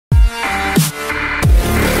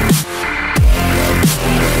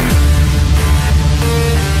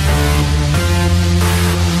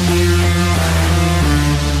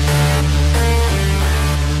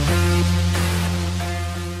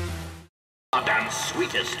broad and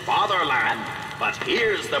sweetest fatherland. But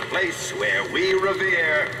here's the place where we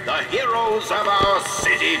revere the heroes of our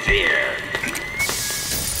city dear.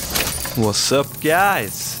 What's up,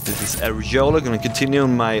 guys? This is Ariola, gonna continue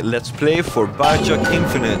my Let's Play for Bioshock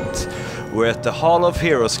Infinite. We're at the Hall of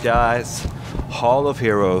Heroes, guys. Hall of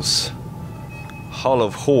Heroes. Hall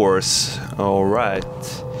of Horse. Alright.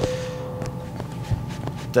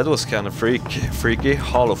 That was kind of freaky.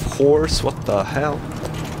 Hall of Horse, what the hell?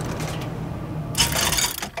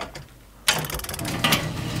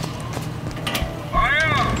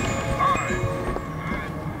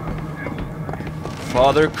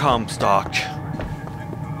 Father Comstock.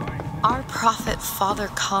 Our prophet, Father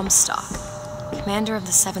Comstock, commander of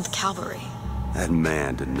the 7th Cavalry. That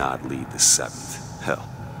man did not lead the 7th. Hell,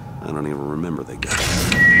 I don't even remember the guy.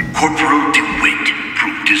 Corporal DeWitt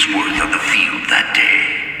proved his worth on the field that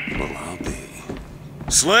day. Well, I'll be.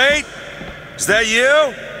 Slate? Is that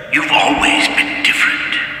you? You've always been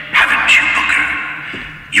different, haven't you, Booker?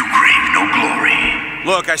 You crave no glory.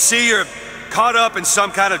 Look, I see you're caught up in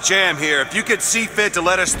some kind of jam here. If you could see fit to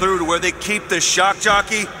let us through to where they keep this shock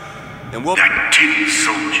jockey, then we'll... That tin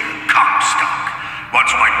soldier, Comstock,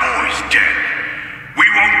 wants my boys dead. We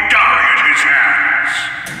won't die at his hands.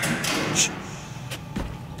 Shh.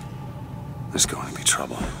 There's going to be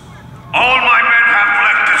trouble. All my men have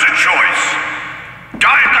left is a choice.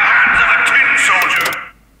 Die at the hands of a tin soldier.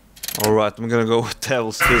 Alright, I'm gonna go with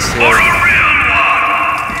Devil's Kiss Or here. a real one.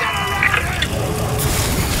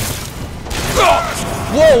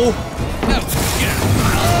 Whoa! You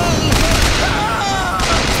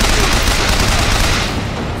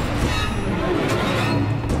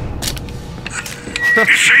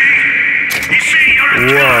see, you're a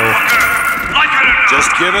killer, Booker. Like it or not.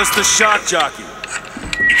 Just give us the shock jockey.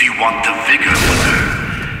 If you want the vigor, Booker,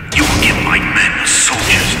 you will give my men a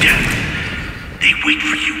soldier's death. They wait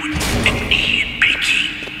for you in knee and Peking.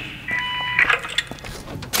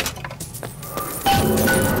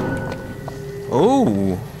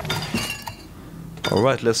 Oh!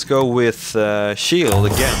 Alright, let's go with shield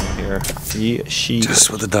again here. Yeah, shield. Just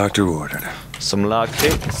what the doctor ordered. Some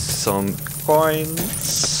lockpicks, some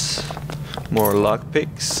coins, more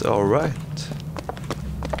lockpicks. Alright.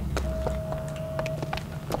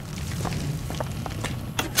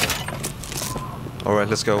 Alright,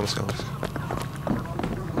 let's go.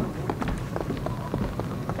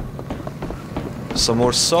 Some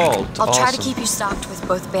more salt. I'll try to awesome. keep you stocked with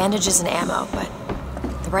both bandages and ammo, but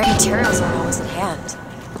the right materials aren't always at hand.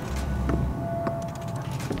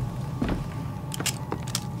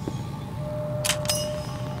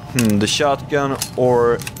 The shotgun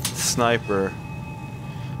or sniper.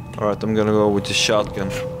 Alright, I'm gonna go with the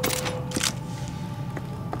shotgun.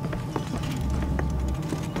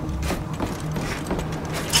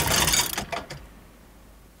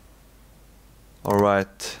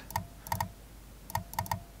 Alright.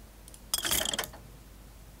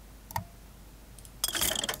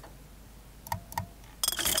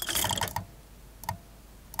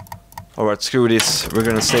 Alright, screw this. We're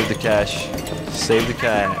gonna save the cash. Save the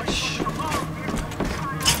cash.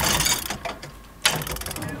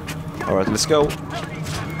 Alright, let's go.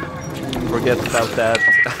 Forget about that.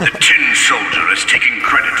 The tin soldier is taking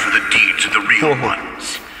credit for the deeds of the real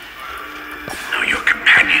ones. Now your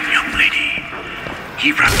companion, young lady,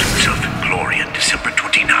 he wrapped himself in glory on December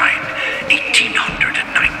 29,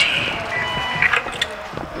 1890.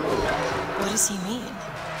 What does he mean?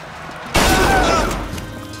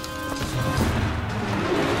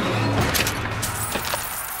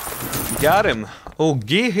 Got him. Oh,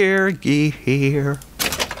 get here.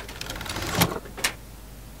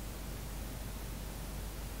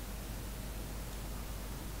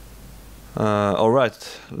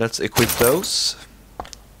 Alright, let's equip those.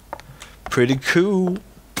 Pretty cool.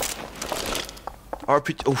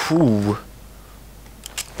 RPG. Oh,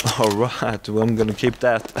 alright, well, I'm gonna keep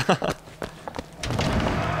that.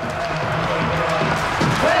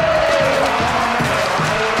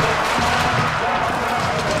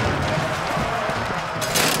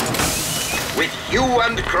 With hue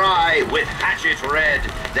and cry, with hatchet red,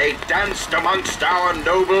 they danced amongst our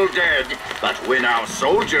noble dead. But when our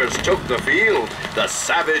soldiers took the field, the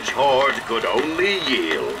savage horde could only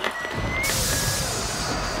yield.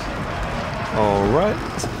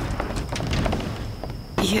 Alright.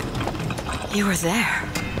 You were there.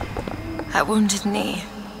 That wounded knee.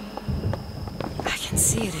 I can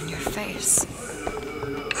see it in your face.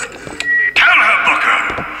 Tell her,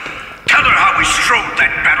 Booker! Tell her how we strode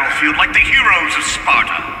that battlefield like the heroes of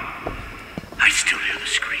Sparta. I still hear the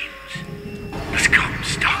screams. Let's come,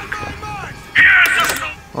 Stock. Here's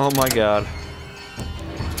the Oh my god.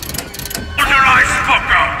 soldier I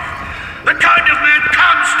spoke of! The kind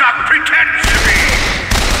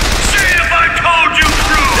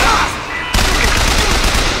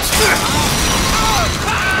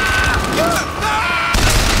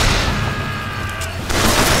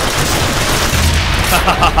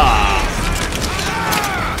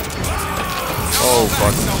Oh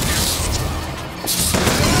fuck.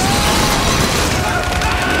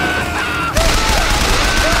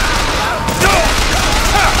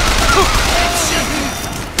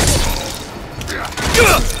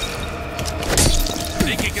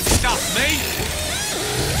 Think you can stop me?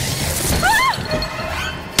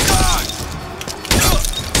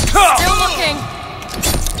 Still looking.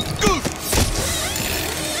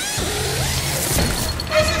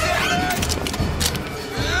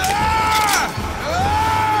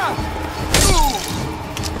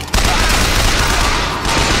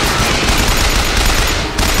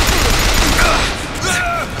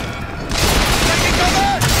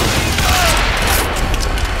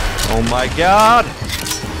 Oh my god!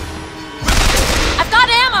 I've got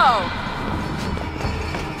ammo.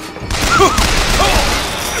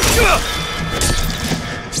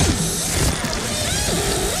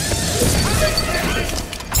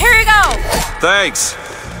 Here you go. Thanks.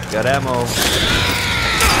 Got ammo.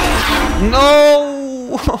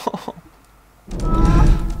 No!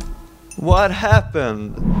 What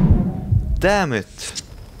happened? Damn it.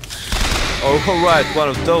 Oh, alright, one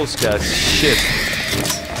of those guys. Shit.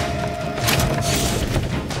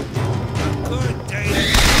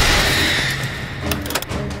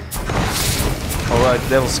 Alright,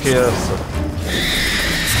 devil scares.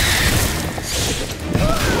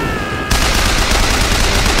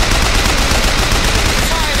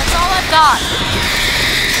 Sorry, that's all I've got.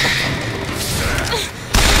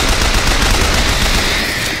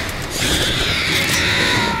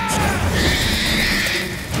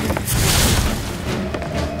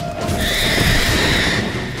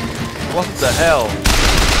 What the hell?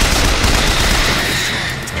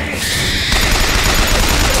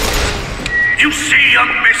 You see,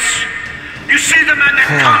 young miss? You see the man that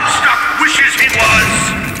Comstock wishes he was?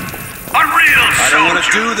 A real soldier. I don't want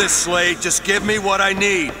to do this, Slade. Just give me what I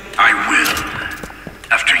need. I will.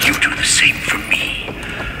 After you do the same for me.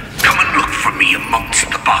 Come and look for me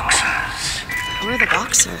amongst the boxers. Who are the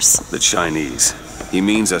boxers? The Chinese. He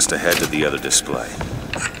means us to head to the other display.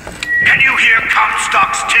 Can you hear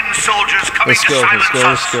Comstock's tin soldiers coming Let's to go, silence let's go,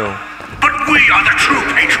 us? let's go. But we are the true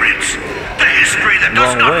patriots. The history that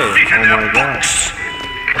does Wrong not way. fit in Oh their my God. books.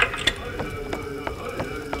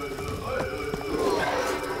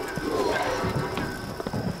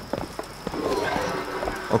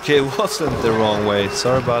 Okay, it wasn't the wrong way.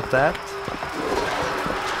 Sorry about that.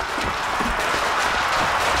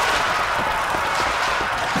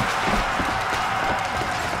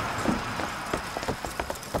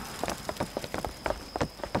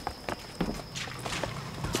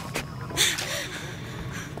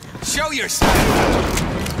 Show yourself.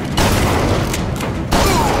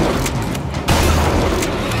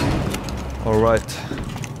 All right.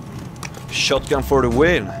 Shotgun for the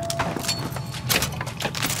win.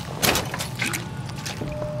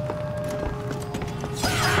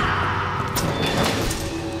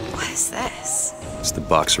 What is this? It's the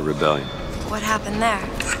Boxer Rebellion. What happened there?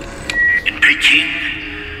 In Peking,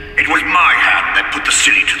 it was my hand that put the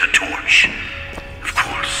city to the torch. Of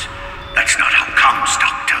course, that's not how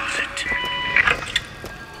Comstock tells it.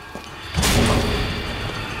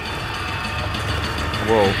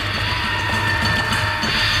 Whoa.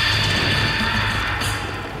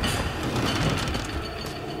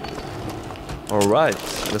 All right,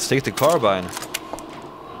 let's take the carbine.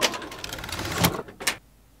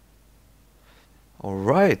 All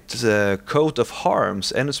right, the coat of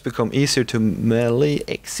harms, and it's become easier to melee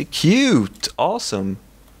execute. Awesome.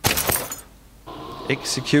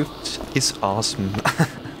 Execute is awesome.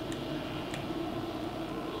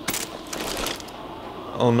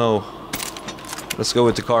 Oh no. Let's go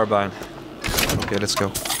with the carbine. Okay, let's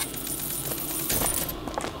go.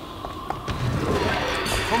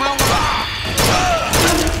 Come on.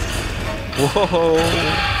 Whoa.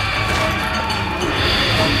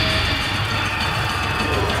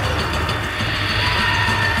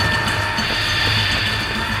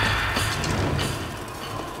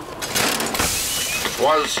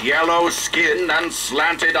 Was yellow skin and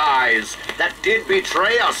slanted eyes that did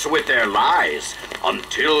betray us with their lies,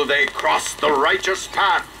 until they crossed the righteous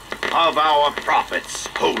path of our prophet's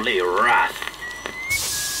holy wrath.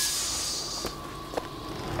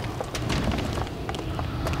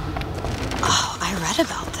 Oh, I read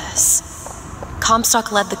about this.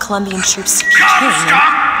 Comstock led the Colombian troops to Peking.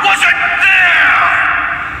 Comstock wasn't there!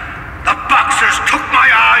 The Boxers took my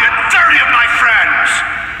eye and 30 of my friends!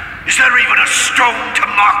 Is there even a stone to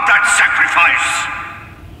mark that sacrifice?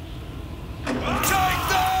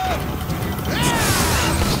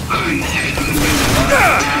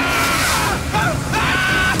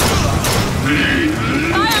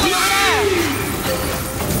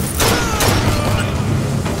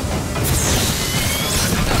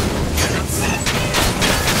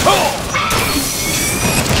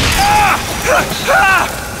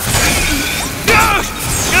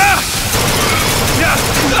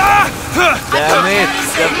 Damn it!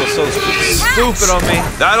 That was so stupid on me.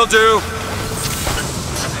 That'll do.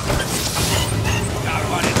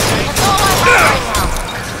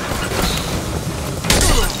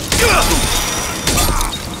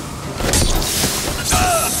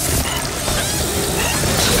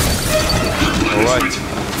 Alright.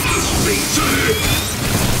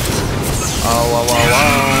 Ow, ow, ow,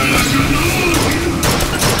 ow.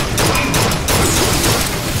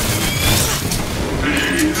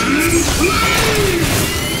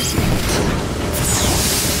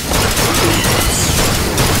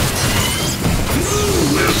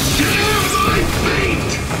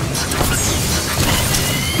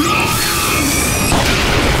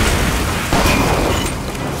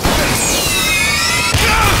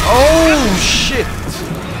 Oh shit!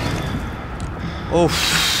 Oh.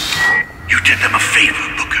 You did them a favor,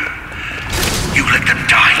 Booker. You let them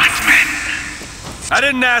die like men. I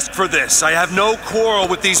didn't ask for this. I have no quarrel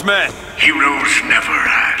with these men. Heroes never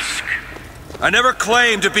ask. I never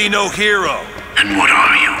claimed to be no hero. And what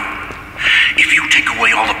are you? If you take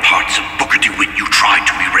away all the parts of Booker DeWitt you tried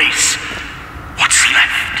to erase, what's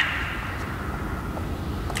left?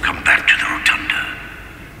 Come back to the Rotunda.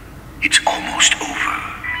 It's almost over.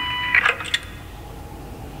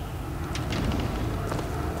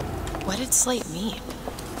 What did Slate mean?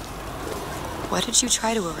 What did you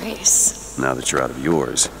try to erase? Now that you're out of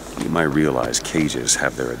yours, you might realize cages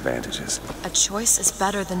have their advantages. A choice is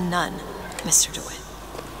better than none, Mr. DeWitt.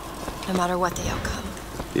 No matter what the outcome.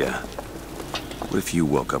 Yeah. What if you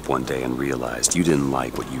woke up one day and realized you didn't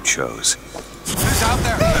like what you chose? Who's out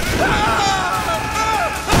there?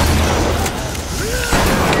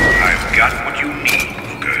 I've got what you need,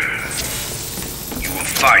 Booker. You will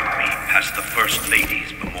find me past the First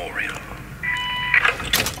Lady's memorial.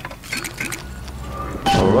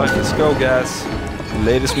 Alright, let's go, guys.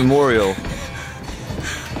 Latest memorial.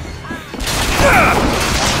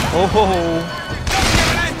 Oh ho ho.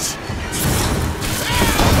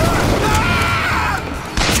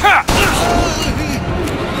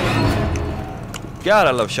 God,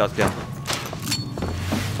 I love shotgun.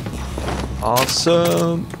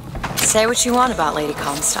 Awesome. Say what you want about Lady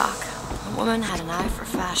Comstock. The woman had an eye for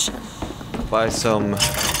fashion. Buy some.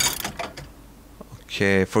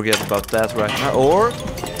 Okay, forget about that right now. Or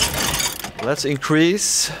let's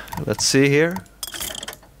increase. Let's see here.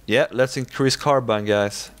 Yeah, let's increase carbine,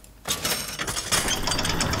 guys.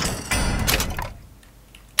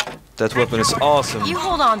 That weapon is awesome. You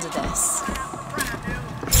hold on to this.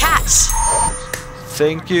 Catch!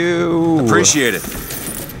 Thank you. Appreciate it.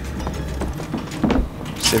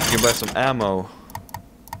 See if we can buy some ammo.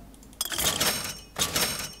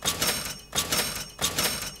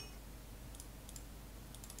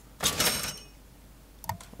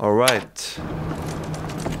 All right.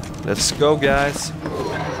 Let's go, guys.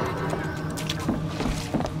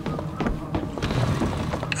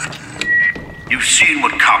 You've seen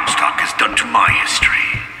what Comstock has done to my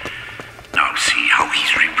history. Now see how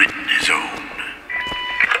he's rewritten his own.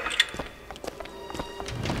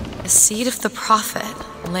 The seed of the prophet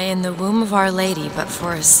lay in the womb of Our Lady, but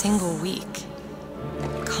for a single week.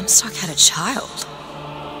 Comstock had a child.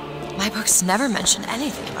 My books never mention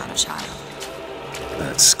anything about a child.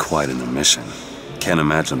 That's quite an omission. Can't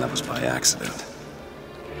imagine that was by accident.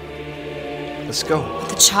 Let's go. But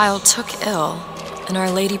the child took ill, and Our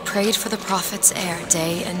Lady prayed for the prophet's heir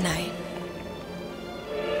day and night.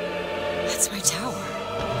 That's my tower.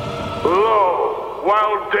 Lo,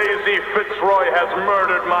 while Daisy Fitzroy has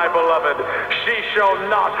murdered my beloved, she shall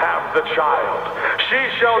not have the child. She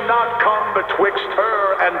shall not come betwixt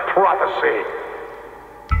her and prophecy.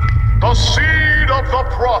 The seed of the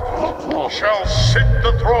prophet shall sit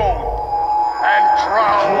the throne and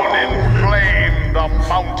drown in flame the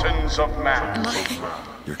mountains of man.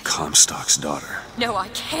 You're Comstock's daughter. No, I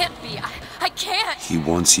can't be. I can't. He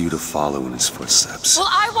wants you to follow in his footsteps. Well,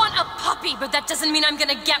 I want a puppy, but that doesn't mean I'm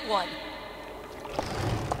gonna get one.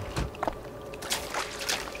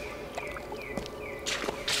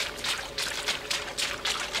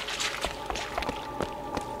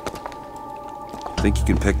 Think you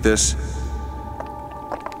can pick this?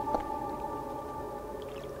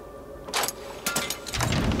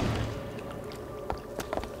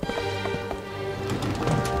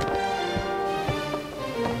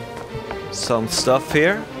 Some stuff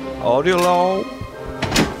here. Ariola.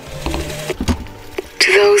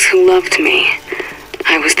 To those who loved me,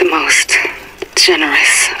 I was the most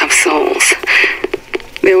generous of souls.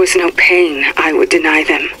 There was no pain I would deny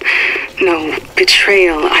them, no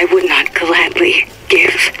betrayal I would not gladly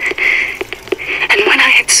give. And when I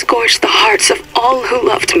had scorched the hearts of all who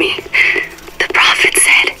loved me, the prophet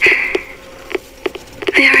said,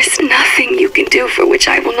 "There is nothing nothing you can do for which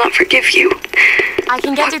I will not forgive you. I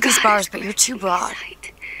can get through these bars, but you're too broad.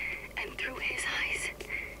 And through his eyes,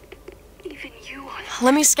 even you are...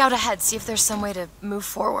 Let me scout ahead, see if there's some way to move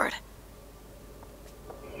forward.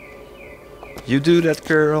 You do that,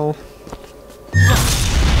 girl.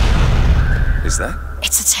 Is that?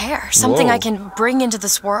 It's a tear, something Whoa. I can bring into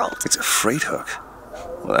this world. It's a freight hook.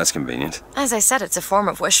 Well, that's convenient. As I said, it's a form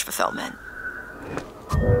of wish fulfillment.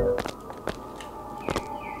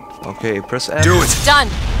 Okay, press F. Do it! Done!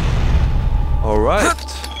 Alright. I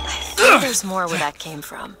think there's more where that came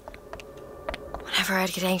from. Whenever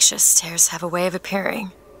I'd get anxious, tears have a way of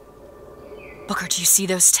appearing. Booker, do you see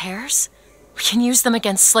those tears? We can use them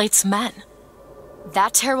against Slate's men.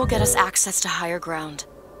 That tear will get us access to higher ground.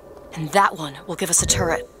 And that one will give us a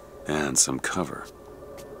turret. And some cover.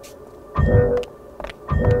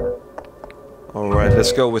 Alright,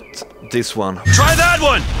 let's go with this one. Try that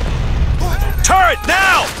one! Turret,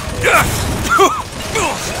 now!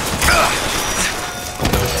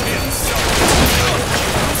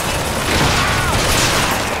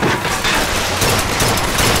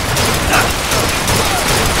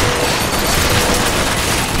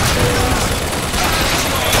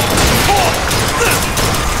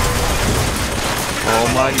 Oh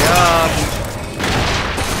my god!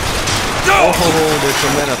 Oh, there's so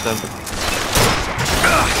many of them.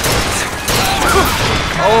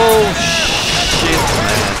 Oh shit,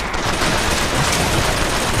 man!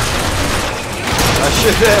 I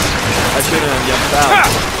shouldn't have jumped out.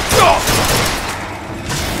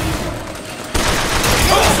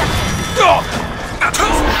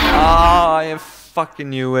 Ah, I fucking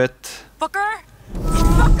knew it. Booker?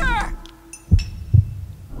 Booker!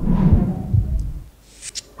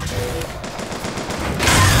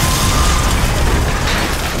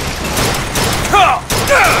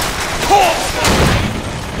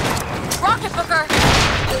 Rocket, Booker!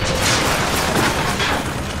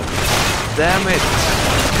 Damn it!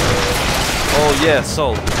 Oh yeah,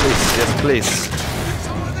 Soul, please, yes please.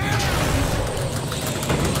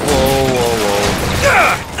 Whoa, whoa, whoa.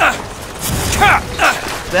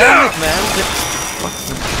 Damn it, man!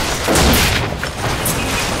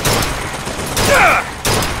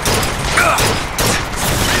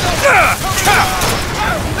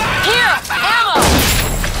 Here! Ammo!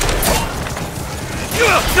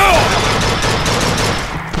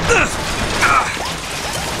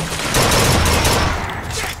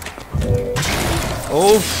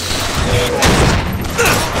 Oh!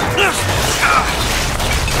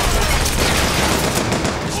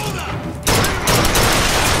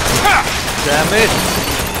 Damn it!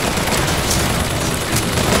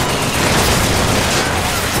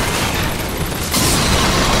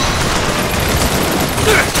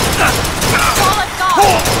 Solid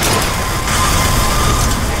gold!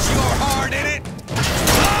 You're hard in it!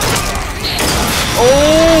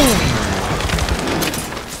 Oh!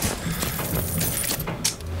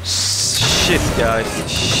 Shit, guys.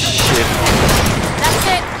 Shit. That's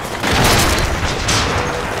it!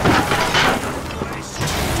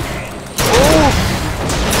 Oh!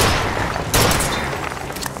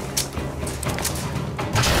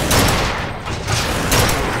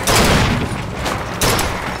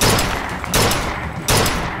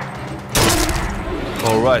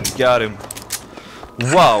 Alright, got him.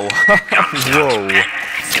 Wow. Whoa. Do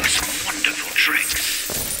some wonderful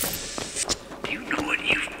tricks. You know what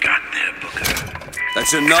you've got there, Booker.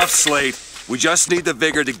 That's enough, Slate. We just need the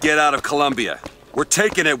vigor to get out of Columbia. We're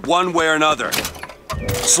taking it one way or another.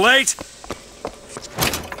 Slate!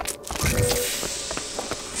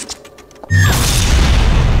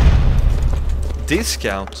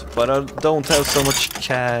 Discount, but I don't have so much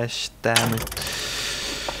cash, damn it.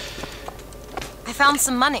 I found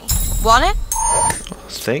some money. Want it?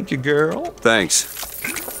 Thank you, girl. Thanks.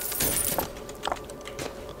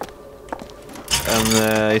 And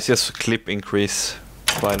it's just a clip increase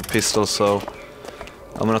by the pistol, so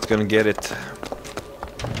I'm not gonna get it.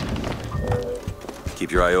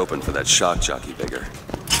 Keep your eye open for that shock jockey vigor.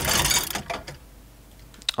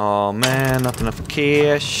 Oh man, not enough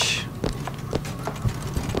cash.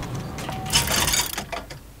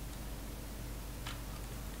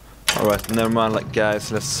 Alright, never mind, like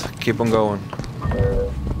guys, let's keep on going.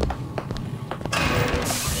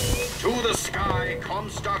 To the sky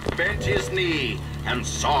Comstock bent his knee and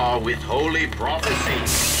saw with holy prophecy.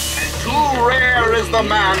 And too rare is the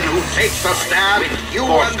man who takes a stand you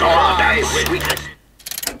and God and sweetness.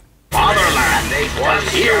 Fatherland,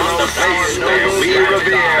 here's the place where we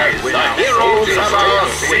revere the heroes of our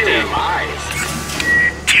city.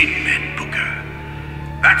 10 men, Booker.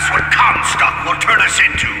 That's what Comstock will turn us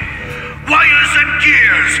into. Wires and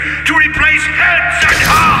gears to replace heads and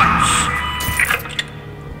hearts.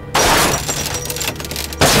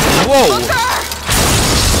 Whoa!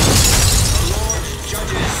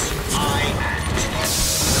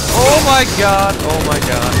 Oh my god! Oh my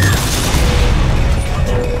god!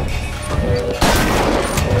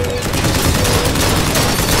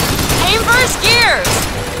 Aim for his gears!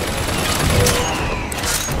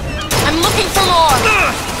 I'm looking for more!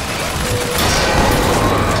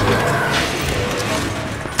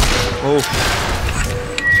 Oh.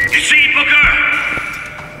 You see, Booker?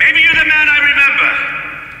 Maybe you're the man I remember.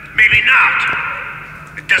 Maybe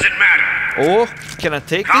not. It doesn't matter. Oh, can I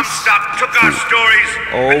take this? Comstock took our stories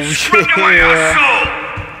and Oh swept away our yeah. soul.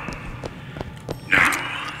 Now,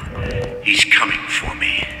 he's coming for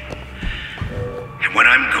me. And when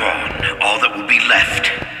I'm gone, all that will be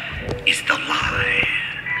left is the lie.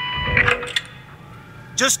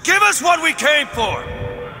 Just give us what we came for!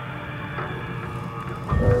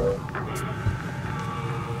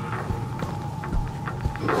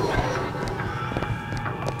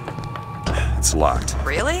 It's locked.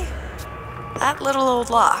 Really? That little old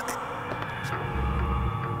lock.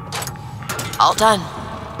 All done.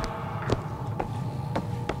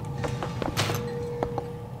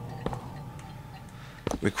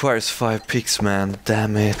 Requires 5 picks, man.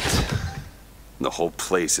 Damn it. The whole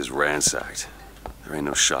place is ransacked. There ain't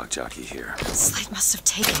no shock jockey here. Slate must have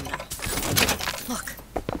taken them. Look.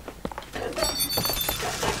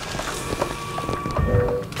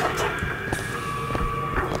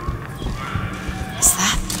 Is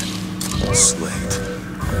that?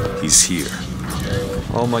 Slate. He's here.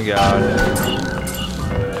 Oh my god.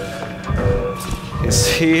 He's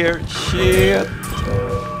here. Shit.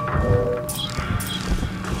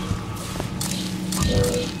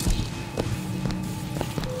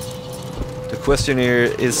 The question here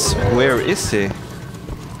is, where is he?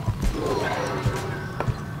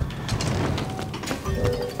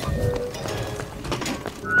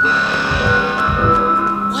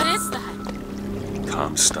 What is that?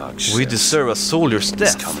 Comstock We shit. deserve a soldier's He's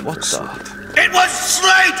death. coming What for the? Slate. It was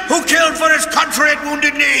Slate who killed for his country at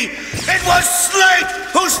Wounded Knee! It was Slate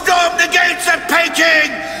who stormed the gates at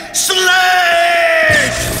Peking!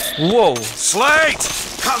 Slate! Whoa! Slate!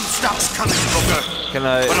 Comstock's coming, Booker. Can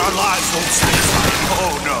I? But our lives won't satisfy him.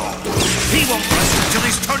 Oh, no. He won't rest until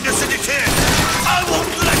he's turned us into tin. I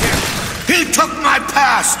won't let him. He took my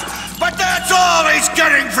past, but that's all he's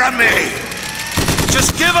getting from me.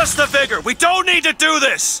 Just give us the vigor! We don't need to do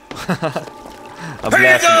this! I'm Here you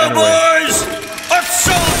laughing go, anyway. boys! A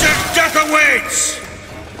soldier's death awaits!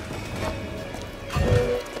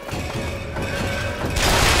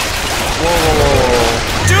 Whoa, whoa,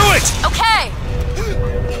 whoa. Do it! Okay!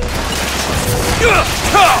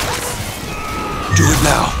 Do it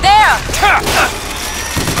now. There!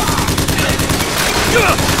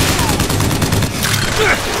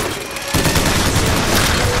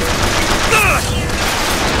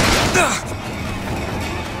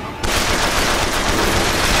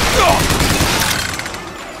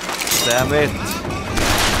 Damn it.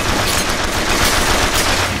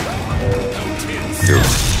 Do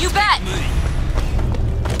it. You bet!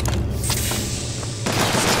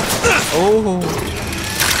 Oh.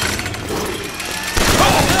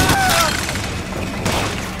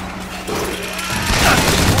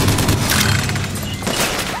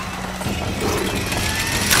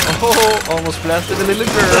 Oh, almost blasted a little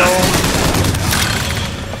girl.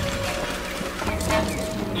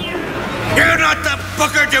 You're not the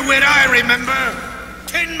Booker DeWitt I remember!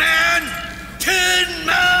 Tin Man! Tin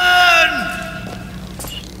Man!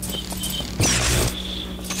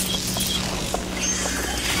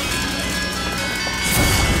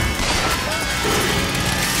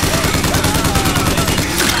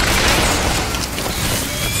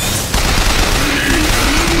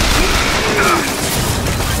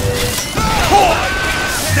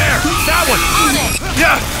 There! That one! On it!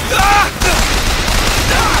 Yeah!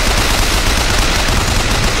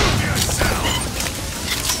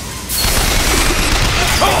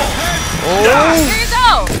 Here you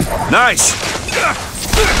go! Nice!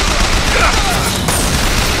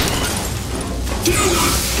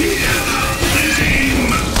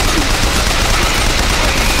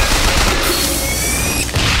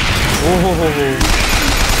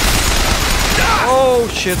 Oh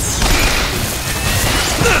shit.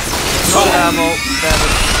 No ammo. Damn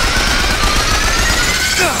it.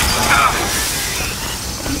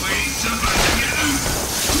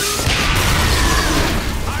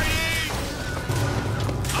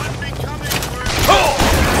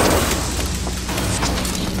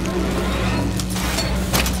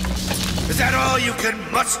 Is that all you can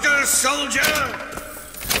muster, soldier?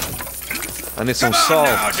 I need some Come on salt.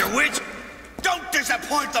 now, DeWitt! Don't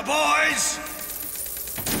disappoint the boys!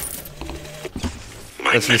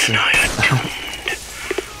 My Let's men listen. and I are doomed.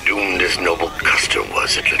 Doomed as noble Custer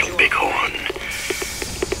was at Little Bighorn.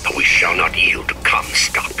 But we shall not yield to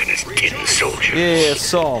Comstock and his 10 soldiers. Yeah,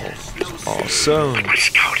 Saul. Awesome. But my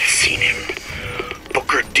scout has seen him.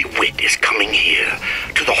 Booker DeWitt is coming here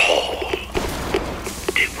to the hall.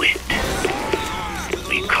 DeWitt.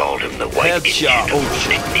 We called him the White Headshot. Indian of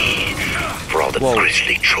Whitney for all the Whoa.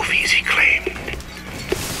 grisly trophies he claimed.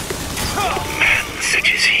 Man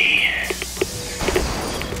such as he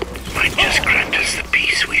might just grant us the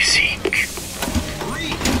peace we seek.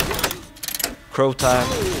 Crow time.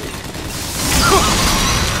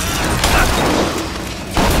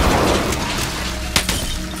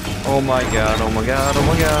 Oh my god, oh my god, oh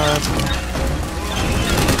my god.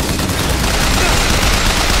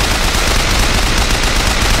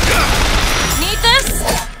 Need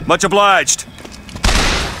this? Much obliged.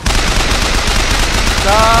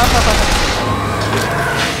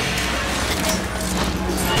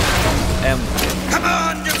 Come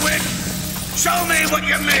on, DeWitt! Show me what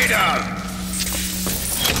you're made of!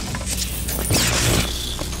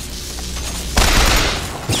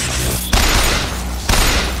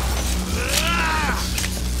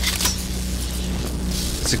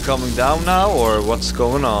 Is it coming down now or what's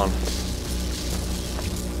going on?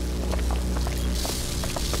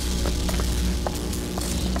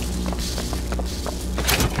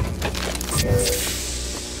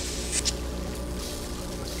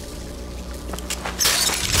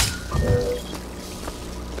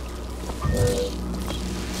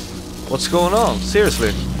 What's going on?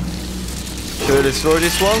 Seriously? Should I destroy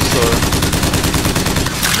this one or?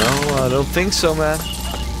 No, I don't think so, man.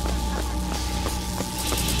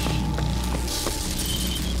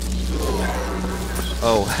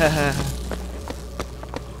 Oh, haha.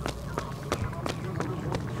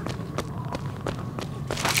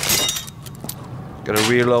 Gotta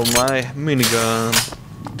reload my minigun.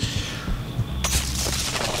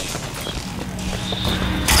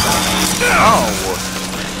 Oh!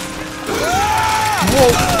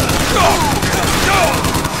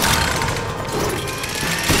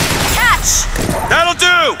 Catch! That'll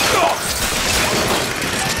do!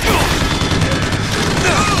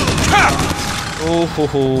 Oh ho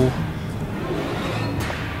ho.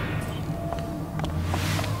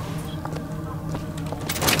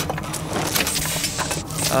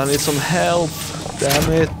 I need some help.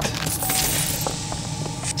 Damn it.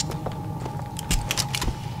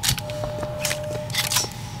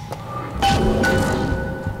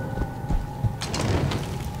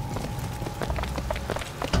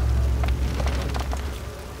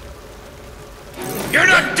 You're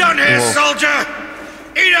not done here, Whoa. soldier!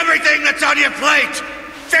 Eat everything that's on your plate!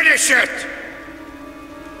 Finish it!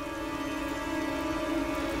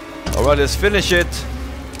 Alright, let's finish it.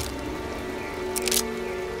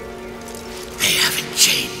 They haven't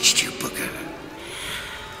changed you, Booker.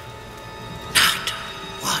 Not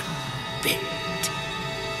one bit.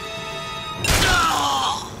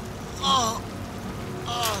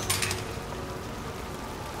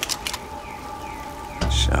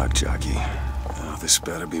 Shock jockey. Oh, this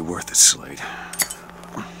better be worth it, Slade.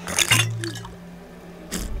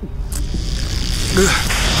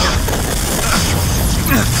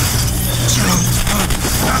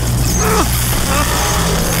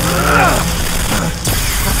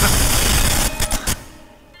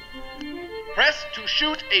 Press to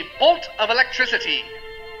shoot a bolt of electricity.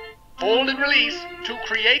 Hold and release to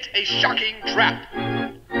create a shocking trap.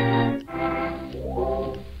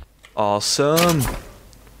 Awesome.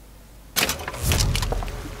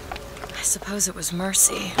 I suppose it was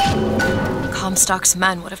mercy. Comstock's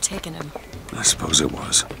men would have taken him. I suppose it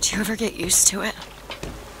was. Do you ever get used to it?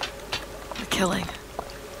 The killing.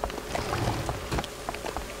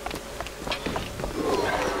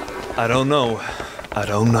 I don't know. I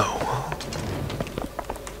don't know.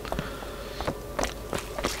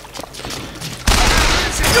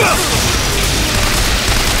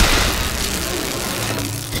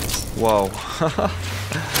 Whoa.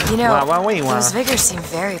 You know, Wah, wah, wee, wah. those vigors seem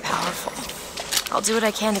very powerful. I'll do what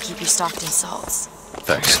I can to keep you stocked in salts.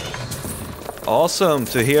 Thanks. Awesome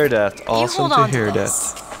to hear that. Awesome hold to on to hear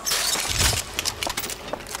this. that.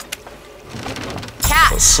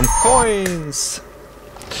 Catch! Some coins.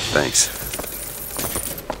 Thanks.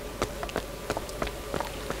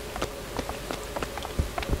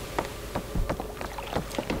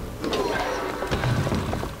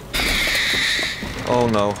 Oh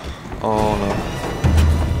no. Oh no.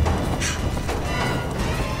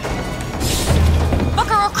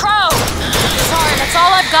 Booker or Crow! Sorry, that's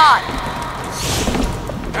all I've got.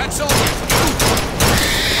 That's all.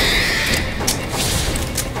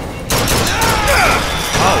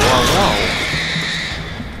 Oh, wow, wow.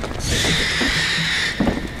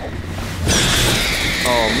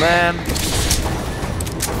 man.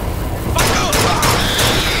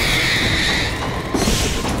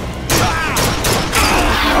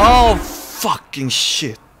 Oh, fucking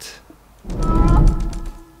shit.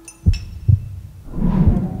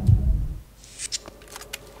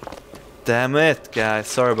 Damn it, guys.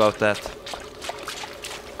 Sorry about that.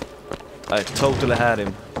 I totally had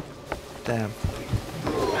him. Damn.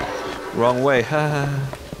 Wrong way.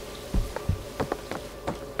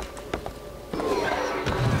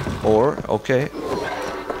 Or, okay.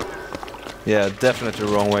 Yeah, definitely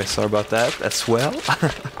wrong way. Sorry about that as well.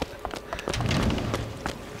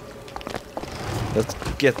 Let's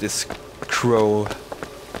get this crow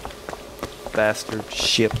bastard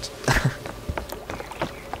shipped.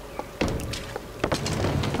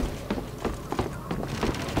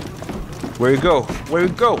 Where you go? Where you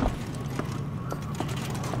go?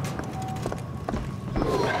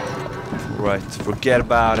 Right, forget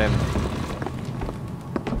about him.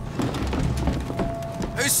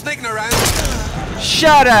 Who's sneaking around?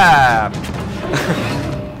 Shut up!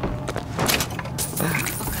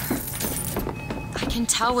 I can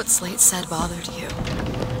tell what Slate said bothered you.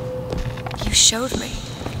 You showed me.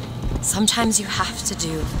 Sometimes you have to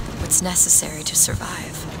do what's necessary to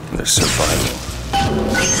survive. There's survival.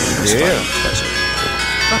 Yeah. Pleasure.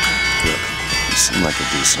 Okay. Look, you seem like a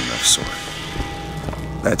decent enough sort.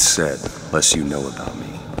 That said, less you know about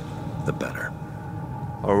me, the better.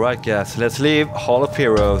 Alright guys, let's leave Hall of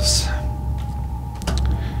Heroes.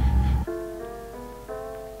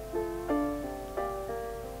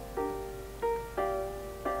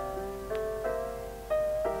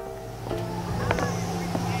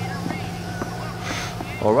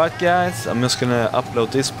 Alright guys, I'm just gonna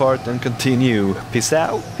upload this part and continue. Peace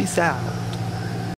out, peace out.